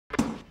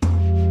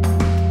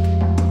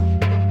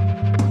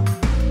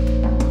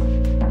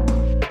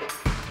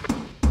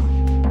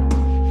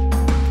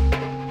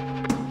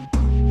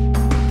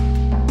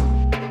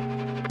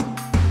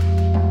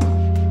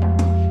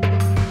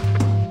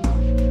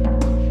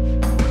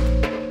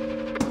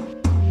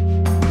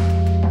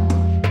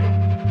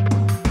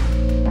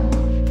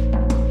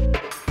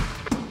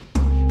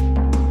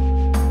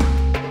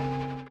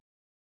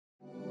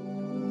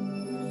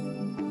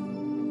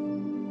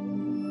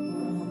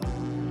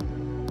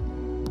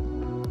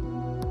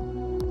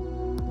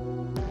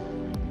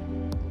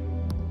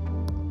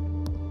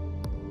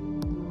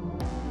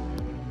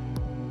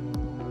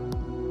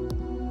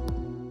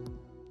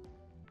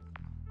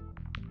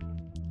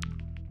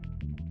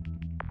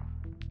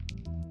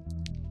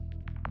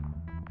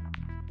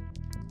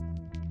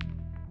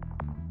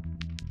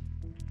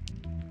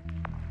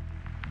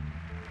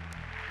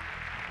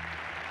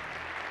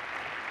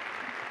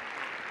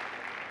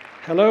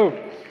Hello,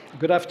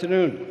 good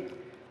afternoon.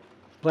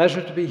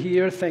 Pleasure to be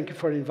here. Thank you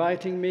for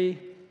inviting me.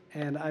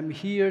 And I'm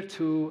here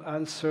to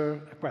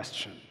answer a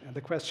question. And the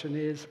question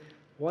is,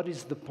 what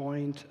is the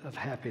point of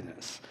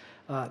happiness?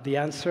 The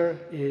answer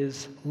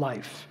is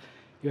life.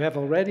 You have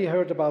already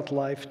heard about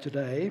life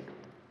today.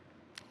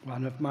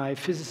 One of my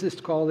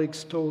physicist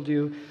colleagues told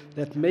you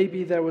that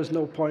maybe there was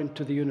no point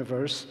to the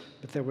universe,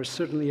 but there was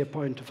certainly a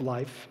point of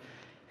life.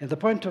 And the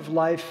point of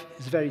life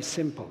is very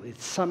simple.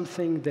 It's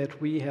something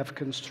that we have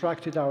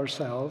constructed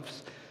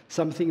ourselves,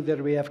 something that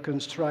we have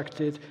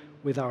constructed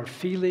with our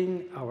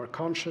feeling, our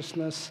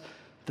consciousness,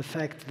 the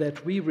fact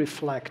that we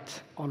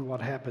reflect on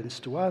what happens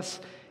to us,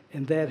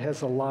 and that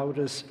has allowed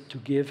us to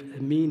give a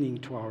meaning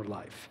to our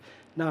life.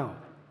 Now,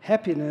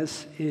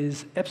 happiness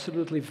is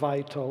absolutely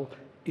vital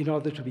in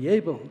order to be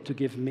able to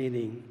give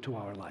meaning to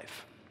our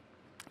life.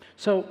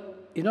 So,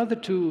 in order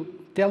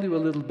to tell you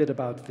a little bit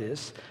about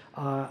this,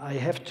 I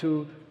have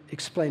to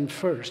explain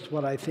first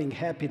what I think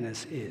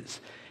happiness is.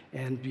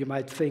 And you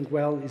might think,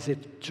 well, is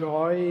it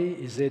joy?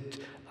 Is it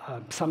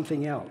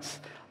something else?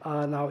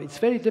 Now, it's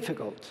very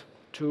difficult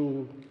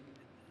to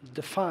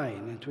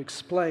define and to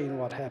explain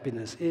what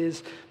happiness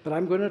is, but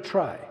I'm going to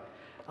try.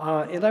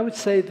 And I would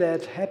say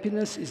that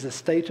happiness is a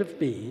state of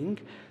being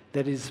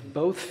that is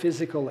both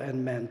physical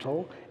and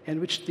mental,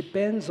 and which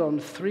depends on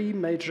three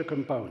major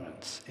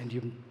components,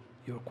 and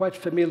you're quite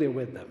familiar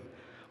with them.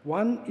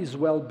 One is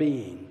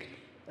well-being,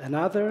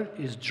 another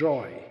is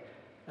joy,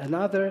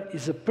 another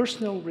is a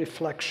personal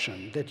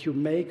reflection that you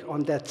make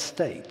on that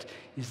state.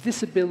 Is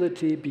this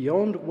ability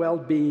beyond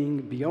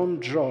well-being,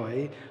 beyond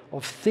joy,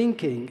 of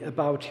thinking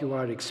about what you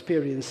are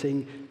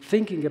experiencing,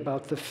 thinking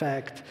about the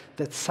fact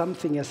that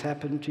something has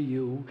happened to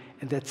you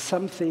and that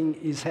something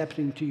is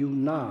happening to you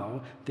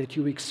now that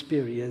you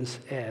experience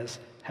as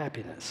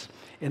happiness.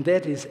 And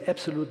that is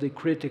absolutely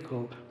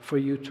critical for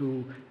you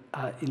to,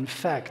 in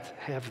fact,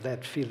 have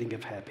that feeling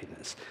of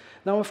happiness.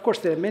 Now, of course,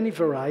 there are many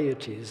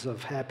varieties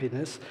of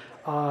happiness,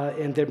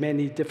 and there are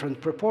many different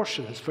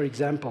proportions. For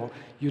example,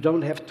 you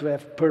don't have to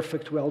have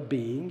perfect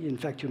well-being. In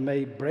fact, you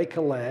may break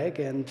a leg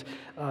and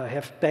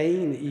have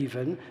pain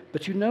even,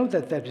 but you know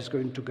that that is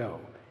going to go,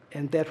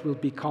 and that will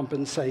be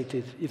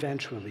compensated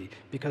eventually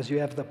because you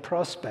have the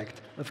prospect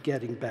of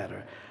getting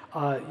better.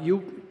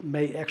 You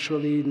may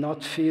actually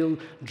not feel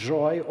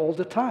joy all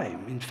the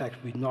time. In fact,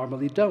 we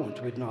normally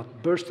don't. We're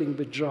not bursting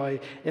with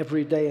joy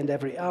every day and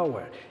every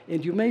hour.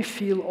 And you may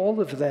feel all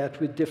of that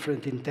with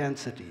different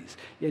intensities.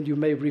 And you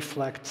may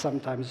reflect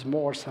sometimes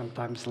more,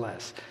 sometimes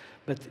less.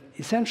 But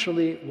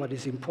essentially, what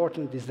is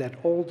important is that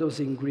all those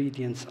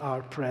ingredients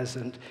are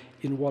present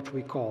in what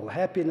we call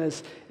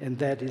happiness, and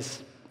that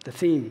is the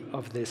theme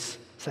of this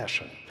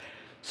session.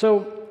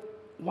 So,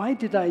 why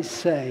did I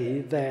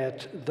say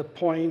that the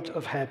point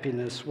of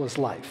happiness was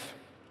life?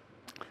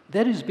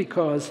 That is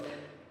because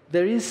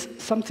there is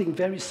something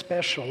very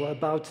special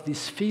about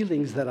these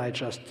feelings that I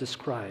just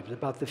described,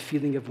 about the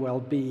feeling of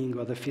well-being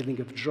or the feeling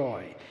of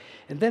joy.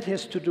 And that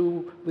has to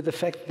do with the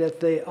fact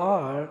that they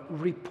are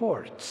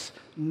reports,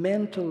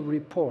 mental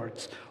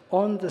reports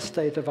on the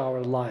state of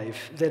our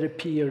life that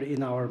appear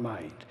in our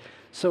mind.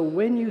 So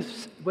when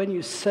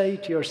you say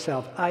to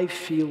yourself, I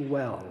feel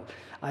well,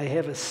 I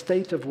have a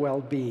state of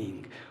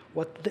well-being,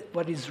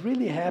 what is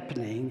really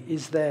happening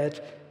is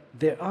that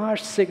there are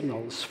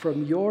signals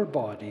from your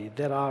body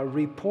that are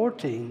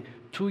reporting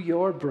to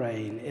your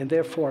brain and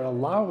therefore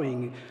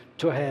allowing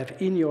to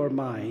have in your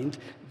mind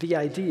the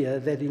idea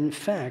that in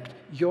fact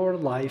your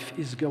life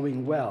is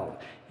going well,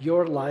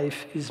 your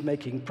life is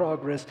making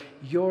progress,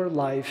 your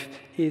life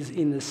is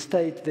in a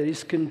state that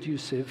is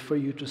conducive for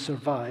you to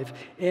survive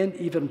and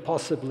even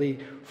possibly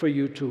for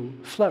you to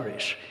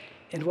flourish.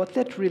 And what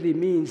that really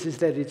means is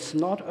that it's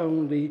not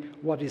only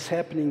what is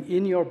happening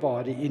in your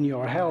body, in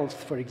your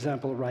health, for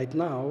example, right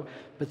now,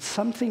 but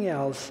something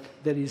else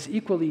that is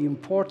equally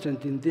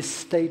important in this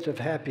state of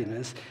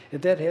happiness,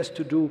 and that has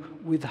to do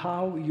with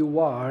how you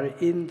are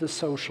in the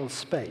social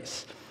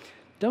space.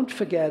 Don't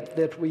forget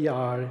that we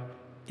are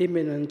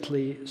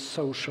eminently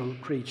social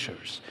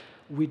creatures.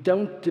 We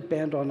don't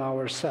depend on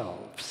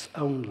ourselves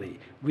only.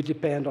 We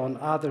depend on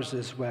others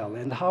as well.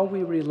 And how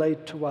we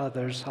relate to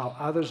others, how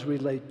others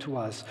relate to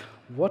us,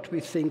 what we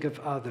think of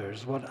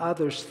others, what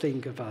others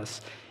think of us,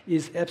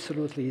 is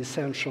absolutely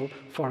essential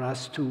for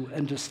us to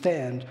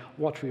understand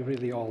what we're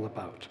really all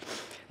about.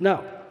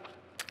 Now,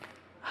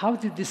 how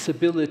did this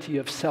ability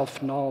of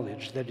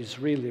self-knowledge, that is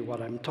really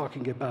what I'm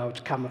talking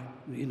about,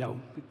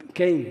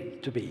 came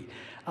to be?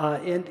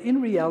 And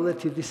in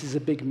reality, this is a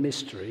big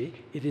mystery.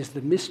 It is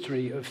the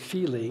mystery of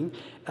feeling,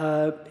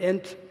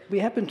 and we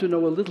happen to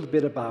know a little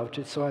bit about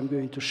it, so I'm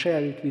going to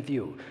share it with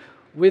you,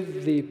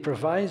 with the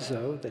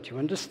proviso that you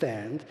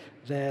understand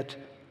that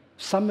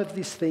some of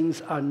these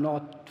things are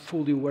not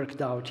fully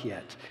worked out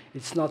yet.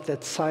 It's not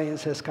that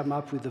science has come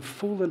up with a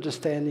full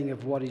understanding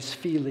of what is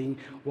feeling,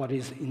 what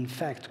is in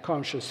fact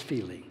conscious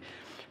feeling.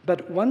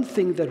 But one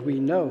thing that we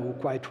know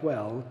quite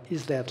well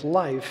is that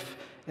life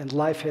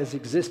has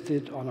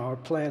existed on our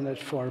planet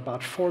for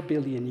about 4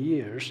 billion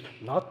years,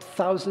 not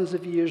thousands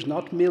of years,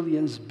 not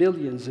millions,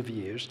 billions of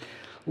years.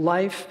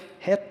 Life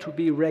had to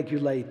be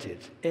regulated,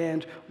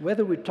 and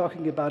whether we're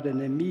talking about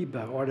an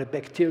amoeba or a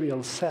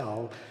bacterial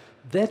cell,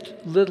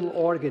 that little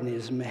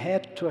organism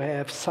had to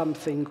have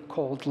something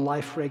called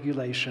life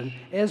regulation,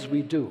 as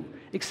we do,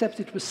 except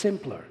it was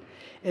simpler.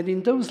 And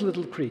in those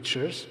little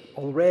creatures,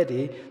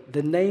 already,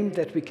 the name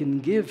that we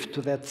can give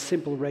to that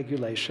simple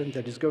regulation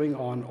that is going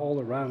on all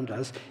around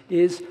us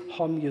is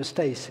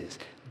homeostasis.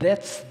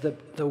 That's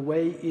the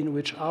way in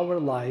which our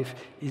life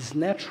is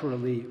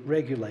naturally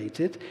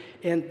regulated,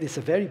 and it's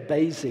a very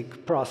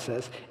basic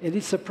process, and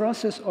it's a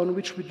process on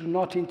which we do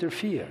not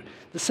interfere.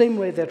 The same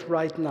way that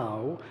right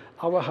now,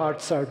 our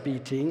hearts are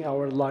beating,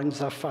 our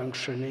lungs are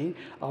functioning,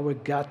 our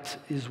gut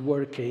is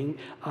working,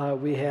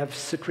 we have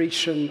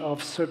secretion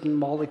of certain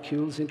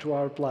molecules into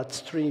our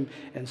bloodstream,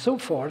 and so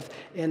forth,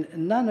 and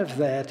none of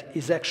that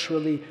is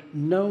actually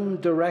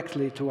known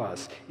directly to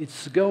us.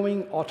 It's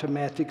going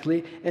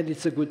automatically, and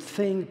it's a good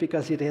thing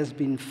because it has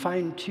been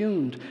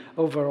fine-tuned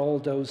over all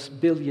those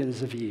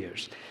billions of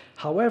years.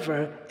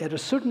 However, at a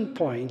certain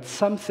point,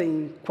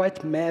 something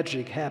quite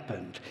magic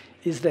happened,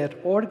 is that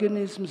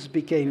organisms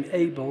became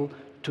able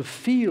to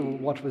feel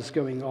what was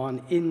going on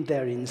in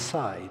their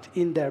inside,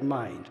 in their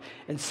mind.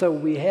 And so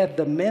we had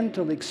the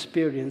mental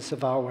experience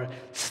of our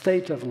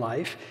state of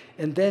life,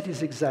 and that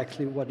is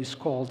exactly what is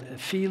called a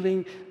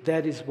feeling.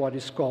 That is what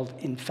is called,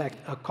 in fact,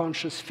 a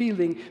conscious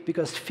feeling,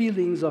 because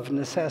feelings of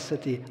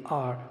necessity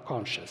are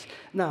conscious.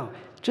 Now,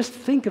 just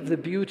think of the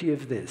beauty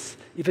of this.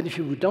 Even if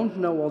you don't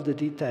know all the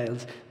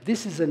details,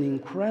 this is an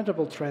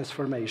incredible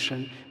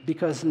transformation,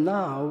 because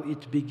now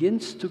it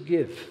begins to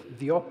give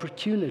the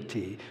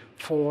opportunity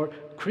for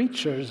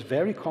creatures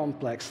very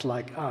complex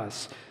like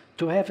us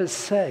to have a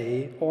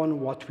say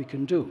on what we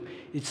can do.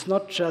 It's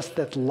not just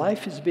that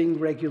life is being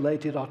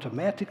regulated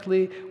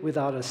automatically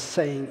without us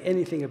saying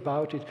anything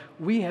about it.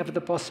 We have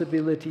the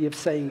possibility of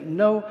saying,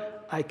 no,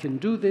 I can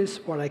do this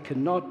or I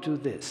cannot do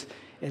this.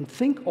 And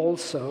think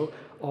also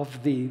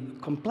of the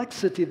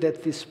complexity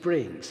that this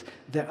brings.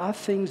 There are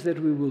things that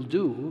we will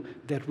do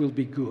that will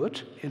be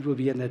good and will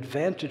be an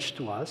advantage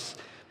to us,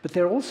 but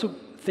there are also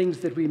things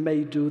that we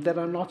may do that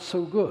are not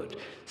so good.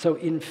 So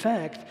in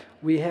fact,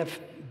 we have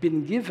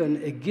been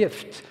given a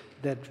gift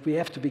that we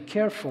have to be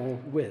careful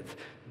with,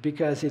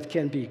 because it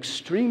can be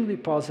extremely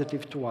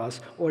positive to us,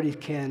 or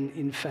it can,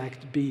 in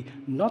fact, be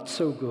not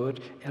so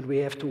good, and we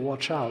have to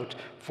watch out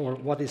for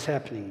what is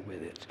happening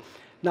with it.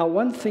 Now,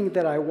 one thing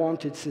that I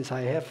wanted, since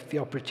I have the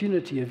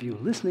opportunity of you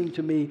listening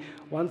to me,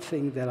 one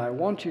thing that I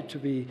want you to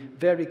be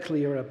very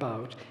clear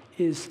about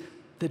is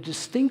the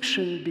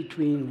distinction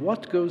between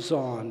what goes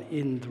on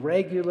in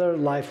regular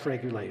life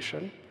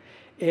regulation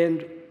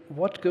and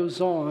what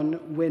goes on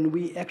when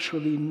we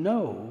actually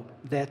know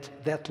that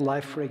that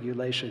life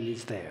regulation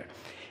is there.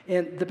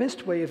 And the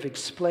best way of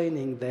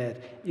explaining that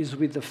is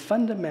with the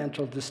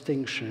fundamental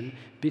distinction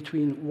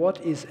between what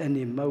is an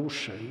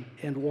emotion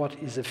and what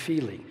is a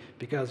feeling.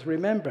 Because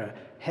remember,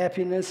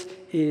 happiness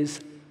is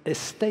a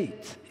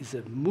state, is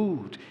a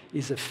mood,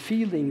 is a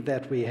feeling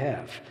that we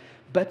have.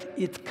 But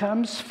it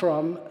comes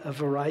from a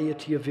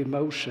variety of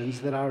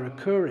emotions that are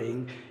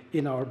occurring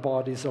in our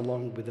bodies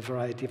along with a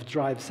variety of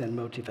drives and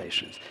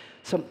motivations.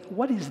 So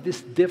what is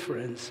this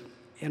difference,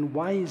 and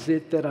why is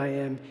it that I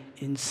am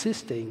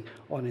insisting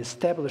on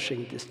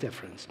establishing this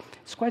difference?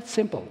 It's quite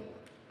simple.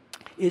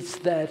 It's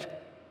that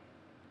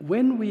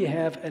when we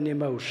have an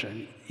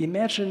emotion,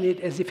 imagine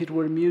it as if it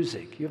were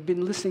music. You've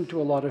been listening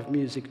to a lot of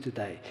music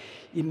today.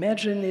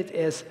 Imagine it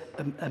as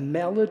a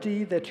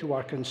melody that you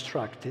are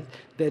constructed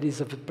that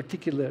is of a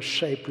particular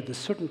shape with a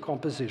certain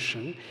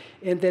composition,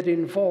 and that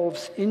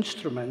involves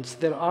instruments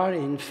that are,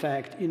 in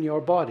fact, in your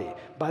body.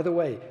 By the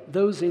way,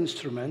 those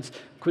instruments,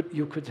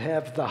 you could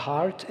have the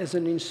heart as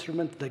an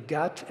instrument, the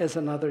gut as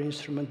another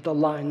instrument, the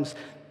lungs,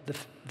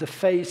 the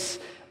face.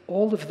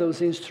 All of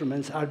those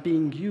instruments are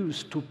being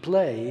used to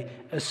play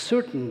a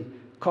certain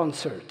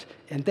concert.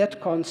 And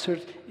that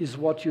concert is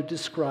what you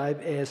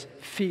describe as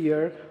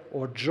fear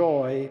or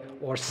joy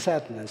or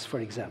sadness, for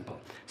example.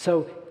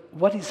 So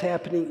what is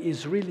happening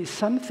is really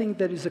something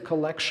that is a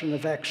collection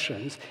of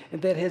actions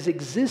and that has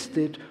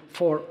existed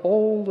for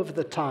all of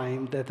the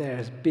time that there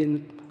has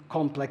been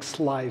complex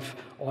life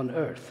on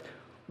Earth.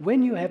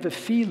 When you have a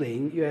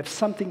feeling, you have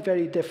something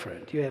very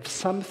different. You have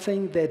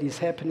something that is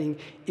happening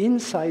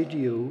inside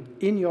you,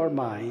 in your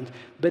mind,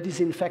 but is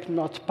in fact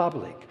not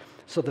public.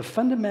 So the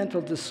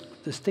fundamental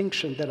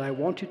distinction that I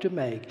want you to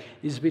make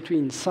is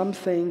between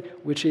something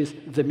which is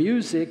the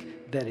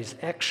music, that is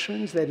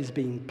actions, that is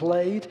being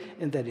played,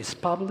 and that is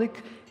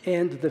public,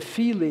 and the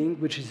feeling,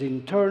 which is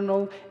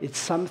internal. It's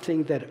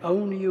something that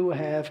only you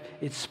have,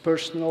 it's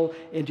personal,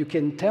 and you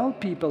can tell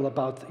people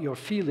about your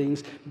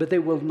feelings, but they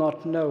will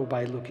not know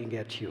by looking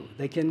at you.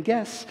 They can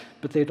guess,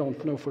 but they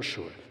don't know for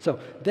sure. So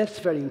that's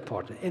very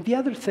important. And the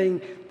other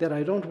thing that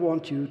I don't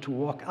want you to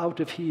walk out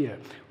of here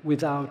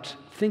without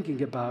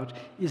thinking about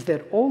is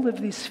that all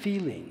of these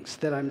feelings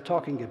that I'm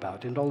talking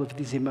about and all of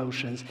these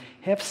emotions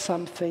have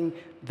something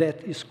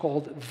that is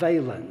called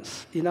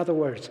valence. In other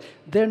words,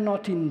 they're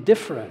not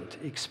indifferent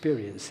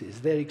experiences.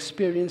 They're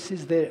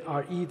experiences that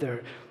are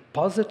either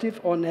positive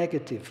or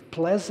negative,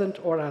 pleasant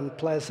or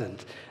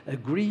unpleasant,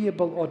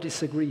 agreeable or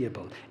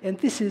disagreeable. And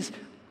this is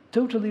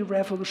totally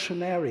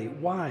revolutionary.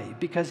 Why?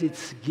 Because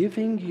it's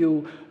giving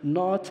you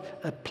not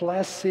a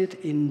placid,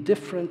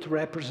 indifferent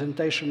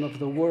representation of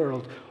the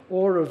world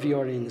or of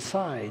your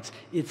insides.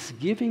 It's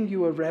giving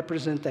you a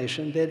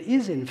representation that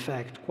is, in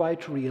fact,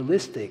 quite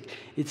realistic.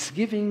 It's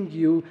giving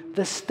you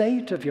the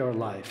state of your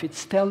life.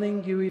 It's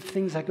telling you if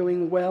things are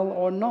going well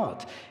or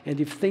not. And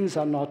if things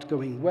are not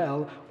going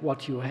well,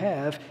 what you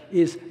have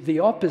is the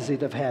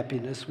opposite of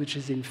happiness, which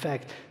is, in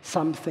fact,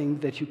 something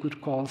that you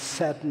could call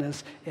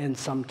sadness and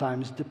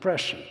sometimes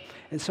depression.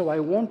 And so I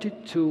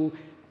wanted to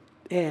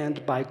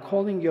end by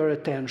calling your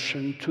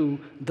attention to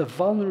the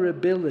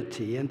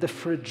vulnerability and the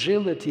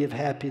fragility of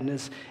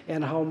happiness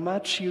and how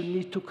much you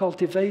need to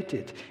cultivate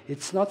it.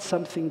 It's not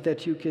something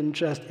that you can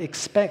just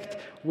expect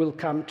will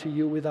come to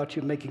you without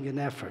you making an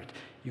effort.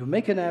 You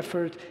make an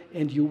effort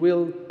and you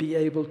will be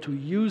able to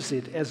use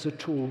it as a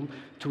tool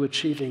to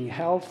achieving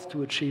health,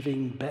 to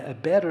achieving a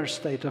better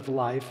state of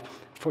life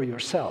for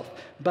yourself.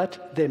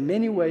 But there are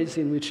many ways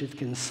in which it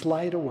can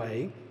slide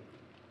away.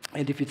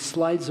 And if it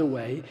slides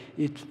away,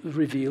 it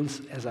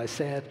reveals, as I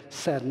said,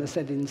 sadness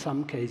and in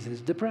some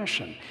cases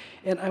depression.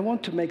 And I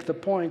want to make the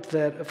point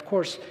that, of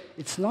course,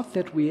 it's not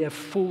that we have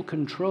full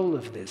control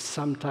of this.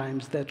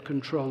 Sometimes that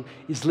control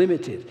is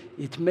limited.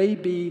 It may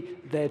be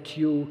that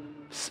you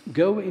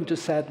go into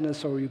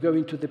sadness or you go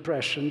into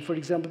depression, for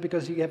example,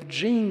 because you have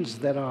genes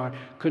that are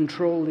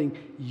controlling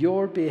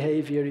your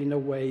behavior in a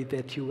way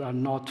that you are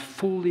not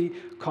fully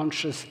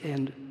conscious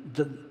and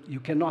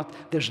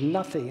there's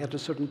nothing at a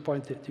certain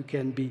point that you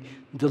can be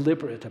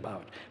deliberate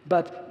about.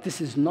 But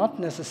this is not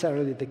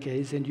necessarily the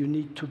case, and you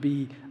need to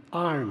be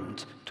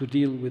armed to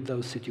deal with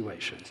those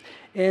situations.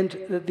 And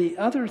the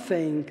other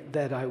thing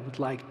that I would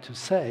like to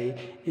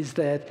say is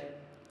that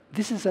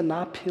this is an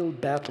uphill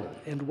battle,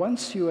 and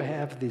once you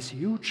have this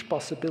huge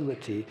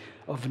possibility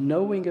of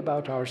knowing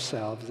about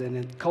ourselves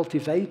and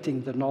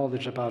cultivating the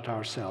knowledge about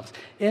ourselves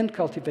and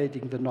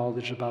cultivating the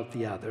knowledge about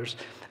the others,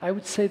 I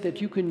would say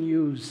that you can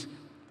use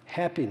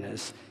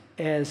happiness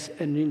as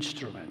an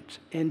instrument,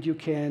 and you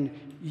can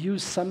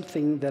use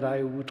something that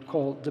I would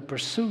call the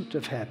pursuit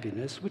of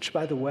happiness, which,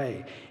 by the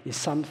way, is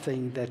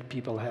something that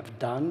people have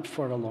done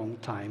for a long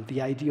time.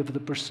 The idea of the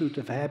pursuit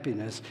of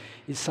happiness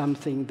is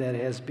something that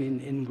has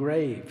been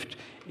engraved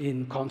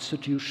in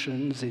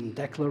constitutions, in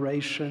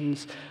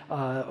declarations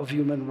of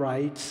human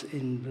rights,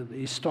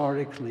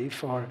 historically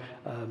for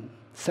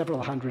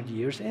several hundred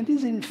years, and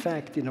is in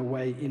fact, in a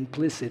way,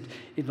 implicit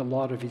in a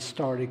lot of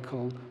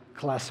historical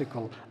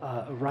classical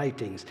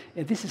writings.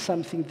 And this is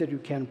something that you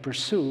can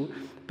pursue,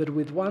 but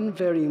with one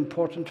very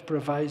important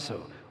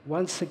proviso.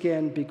 Once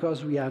again,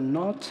 because we are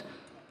not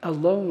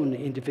alone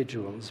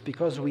individuals,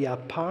 because we are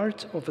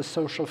part of a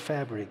social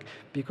fabric,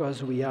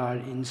 because we are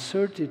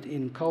inserted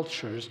in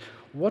cultures,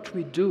 what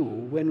we do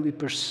when we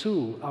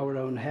pursue our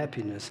own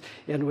happiness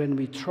and when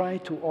we try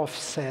to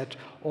offset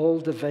all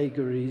the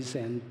vagaries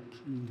and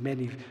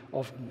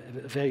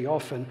very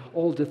often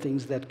all the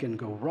things that can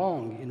go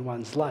wrong in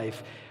one's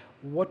life,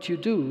 what you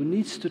do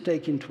needs to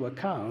take into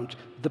account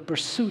the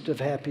pursuit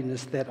of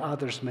happiness that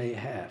others may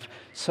have.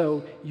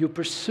 So you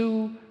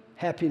pursue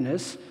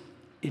happiness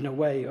in a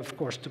way, of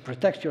course, to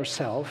protect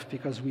yourself,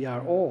 because we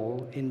are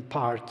all in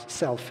part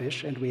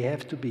selfish, and we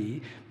have to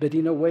be, but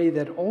in a way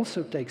that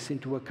also takes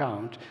into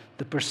account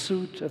the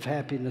pursuit of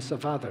happiness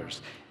of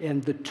others.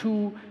 And the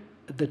two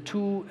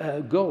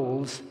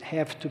goals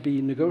have to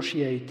be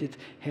negotiated,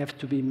 have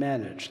to be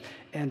managed.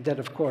 And that,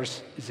 of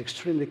course, is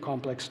extremely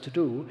complex to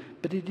do,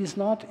 but it is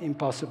not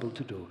impossible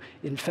to do.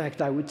 In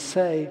fact, I would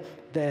say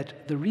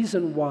that the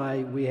reason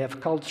why we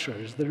have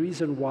cultures, the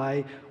reason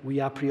why we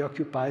are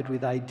preoccupied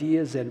with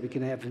ideas and we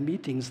can have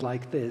meetings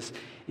like this,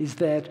 is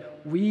that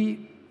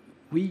we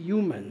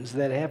humans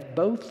that have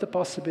both the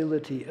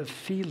possibility of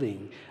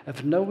feeling,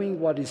 of knowing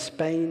what is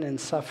pain and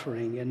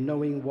suffering, and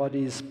knowing what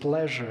is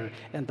pleasure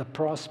and the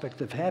prospect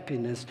of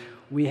happiness,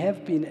 we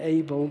have been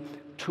able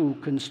to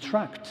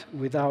construct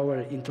with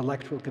our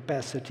intellectual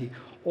capacity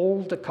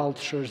all the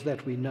cultures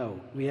that we know.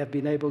 We have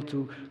been able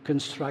to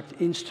construct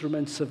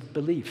instruments of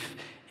belief,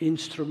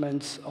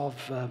 instruments of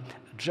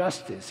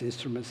justice,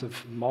 instruments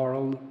of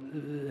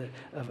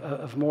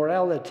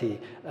morality,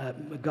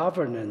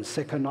 governance,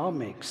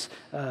 economics,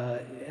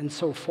 and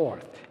so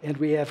forth. And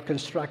we have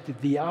constructed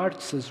the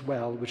arts as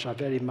well, which are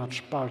very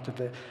much part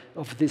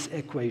of this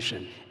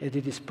equation. And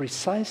it is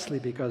precisely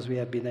because we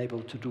have been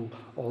able to do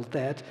all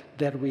that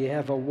we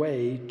have a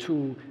way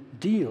to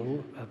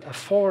deal, a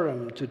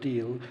forum to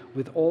deal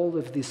with all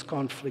of these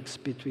conflicts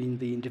between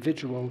the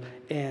individual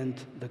and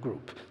the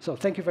group. So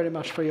thank you very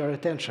much for your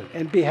attention,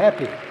 and be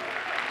happy.